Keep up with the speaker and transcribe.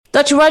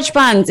Dr.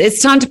 Rajbans, it's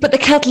time to put the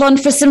kettle on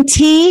for some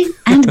tea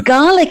and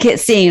garlic, it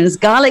seems.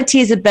 Garlic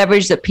tea is a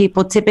beverage that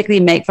people typically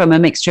make from a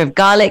mixture of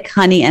garlic,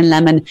 honey, and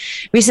lemon.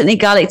 Recently,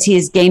 garlic tea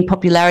has gained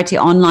popularity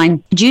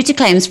online due to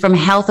claims from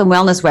health and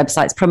wellness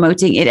websites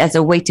promoting it as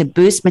a way to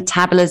boost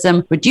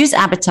metabolism, reduce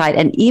appetite,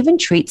 and even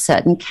treat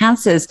certain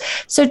cancers.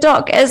 So,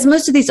 Doc, as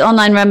most of these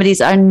online remedies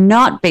are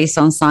not based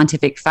on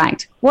scientific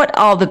fact, what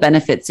are the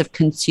benefits of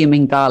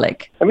consuming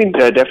garlic? I mean,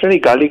 definitely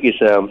garlic is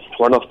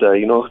one of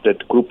the,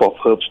 that group of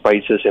herb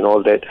spices and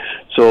all that.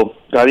 So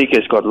garlic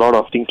has got a lot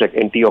of things like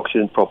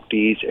antioxidant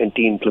properties,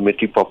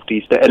 anti-inflammatory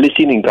properties. The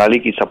allicin in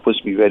garlic is supposed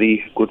to be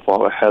very good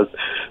for our health.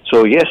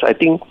 So yes, I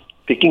think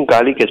taking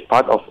garlic as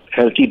part of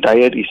healthy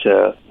diet is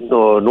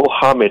no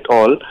harm at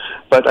all.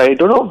 But I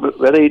don't know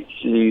whether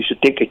you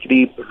should take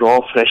actually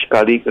raw, fresh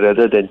garlic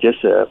rather than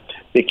just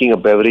making a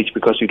beverage,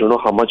 because you don't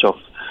know how much of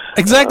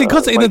exactly,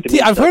 because in the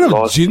tea, I've heard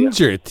of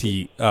ginger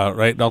tea,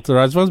 right, Dr.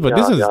 Rajbans? But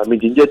this is... I mean,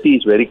 ginger tea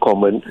is very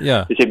common.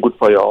 Yeah. It's good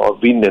for your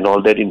wind and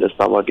all that in the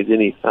stomach,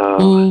 isn't it?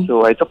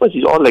 So I suppose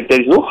it's all like there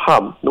is no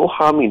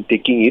harm in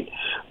taking it,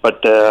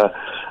 but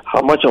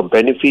how much of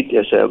benefit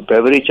as a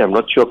beverage, I'm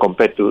not sure,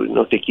 compared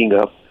to taking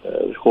a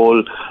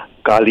whole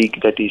garlic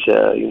that is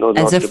not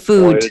as a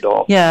food,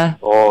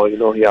 or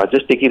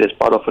just take it as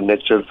part of a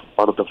natural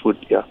part of the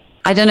food. Yeah.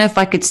 I don't know if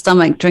I could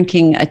stomach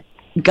drinking a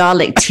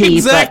garlic tea,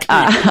 exactly.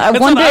 but I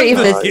wonder if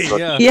there's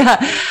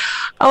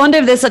I wonder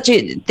if there's such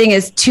a thing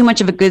as too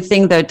much of a good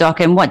thing, though, Doc,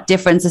 and what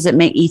difference does it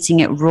make eating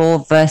it raw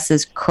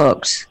versus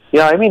cooked?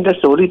 Yeah, I mean,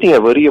 that's the only thing I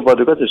worry about,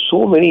 because there's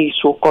so many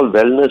so-called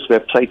wellness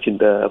websites in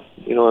the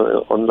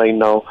online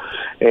now,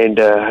 and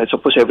I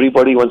suppose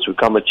everybody wants to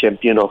become a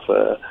champion of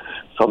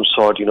some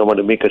sort, want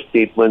to make a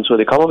statement, so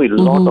they come up with a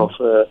lot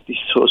of these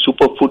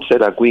superfoods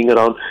that are going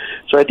around.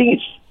 So I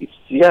think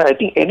I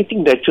think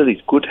anything natural is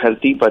good,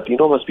 healthy, but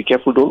must be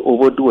careful. Don't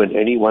overdo in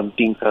any one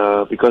thing,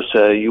 because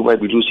you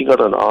might be losing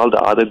out on all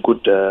the other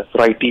good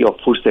variety of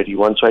foods that you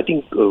want. So I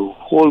think a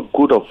whole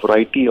good of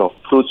variety of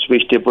fruits,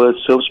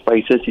 vegetables, herb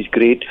spices is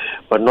great,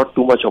 but not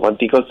too much of one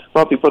thing. Because a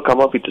lot of people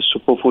come up with a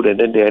superfood and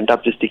then they end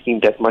up just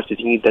taking that much. They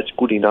think that's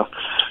good enough.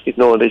 It's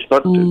not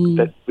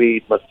that way.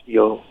 It must be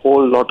a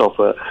whole lot of.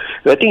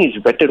 I think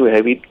it's better to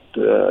have it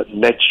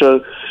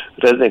natural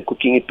rather than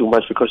cooking it too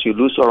much, because you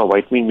lose a lot of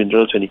vitamin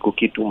minerals when you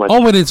cook it too much.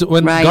 Oh,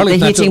 when right, garlic the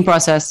natural. heating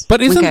process.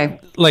 But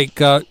isn't like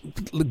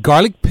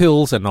garlic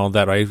pills and all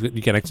that, right?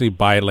 You can actually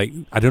buy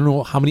I don't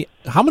know how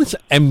much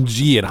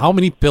mg and how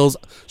many pills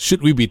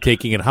should we be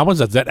taking, and how much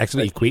does that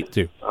actually equate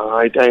to?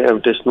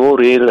 There's no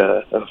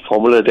real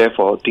formula there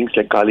for things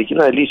like garlic.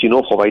 At least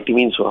for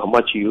vitamins, so how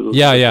much you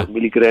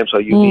milligrams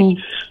or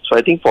units. So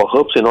I think for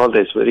herbs and all,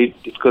 that's very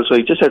difficult. So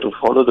you just have to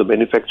follow the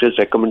manufacturer's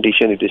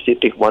recommendation. If they say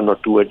take 1 or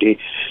 2 a day,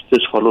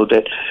 just follow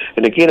that.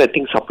 And again, I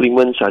think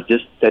supplements are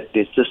just that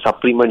they just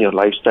supplement your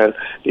lifestyle.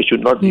 They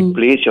should not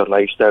replace your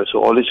lifestyle.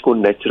 So always go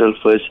natural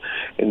first,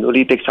 and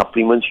only take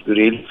supplements if you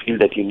really feel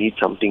that you need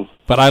something.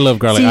 But I love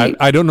garlic.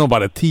 I don't know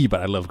about a tea,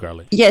 but I love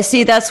garlic. Yeah,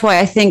 see, that's why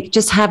I think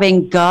just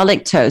having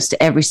garlic toast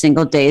every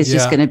single day is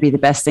just going to be the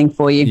best thing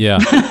for you. Yeah,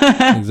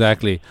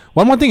 exactly.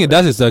 One more thing it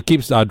does is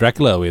keeps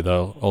Dracula away,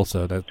 though.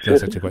 Also,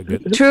 that's actually quite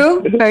good.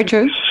 True, very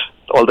true.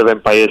 All the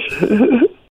vampires.